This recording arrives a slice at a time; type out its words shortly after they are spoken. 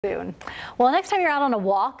Soon. Well, next time you're out on a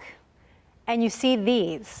walk and you see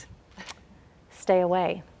these, stay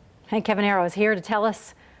away. Hank Cavanero is here to tell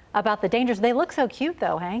us about the dangers. They look so cute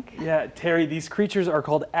though, Hank. Yeah, Terry, these creatures are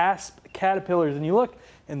called asp caterpillars, and you look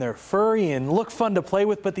and they're furry and look fun to play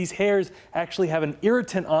with, but these hairs actually have an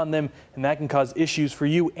irritant on them, and that can cause issues for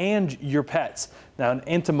you and your pets. Now, an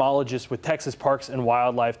entomologist with Texas Parks and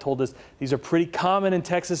Wildlife told us these are pretty common in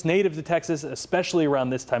Texas, native to Texas, especially around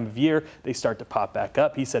this time of year. They start to pop back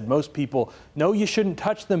up. He said most people know you shouldn't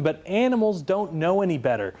touch them, but animals don't know any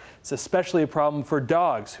better. It's especially a problem for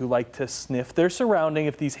dogs who like to sniff their surrounding.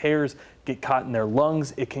 If these hairs get caught in their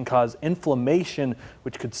lungs, it can cause inflammation,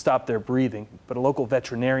 which could stop their breathing. But a local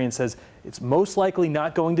veterinarian says it's most likely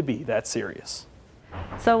not going to be that serious.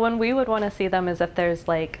 So when we would want to see them is if there's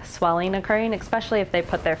like swelling occurring, especially if they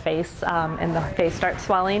put their face and the face starts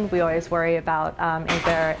swelling. We always worry about is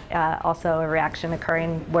there also a reaction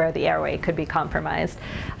occurring where the airway could be compromised.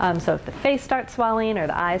 So if the face starts swelling or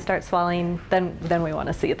the eyes start swelling, then we want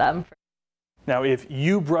to see them. Now, if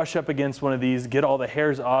you brush up against one of these, get all the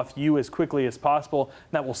hairs off you as quickly as possible.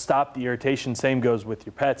 That will stop the irritation. Same goes with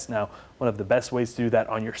your pets. Now, one of the best ways to do that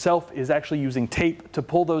on yourself is actually using tape to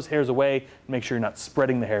pull those hairs away and make sure you're not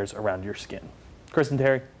spreading the hairs around your skin. Chris and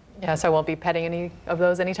Terry? Yes, I won't be petting any of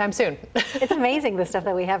those anytime soon. It's amazing the stuff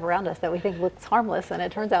that we have around us that we think looks harmless and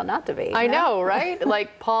it turns out not to be. I know, right?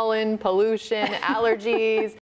 Like pollen, pollution, allergies.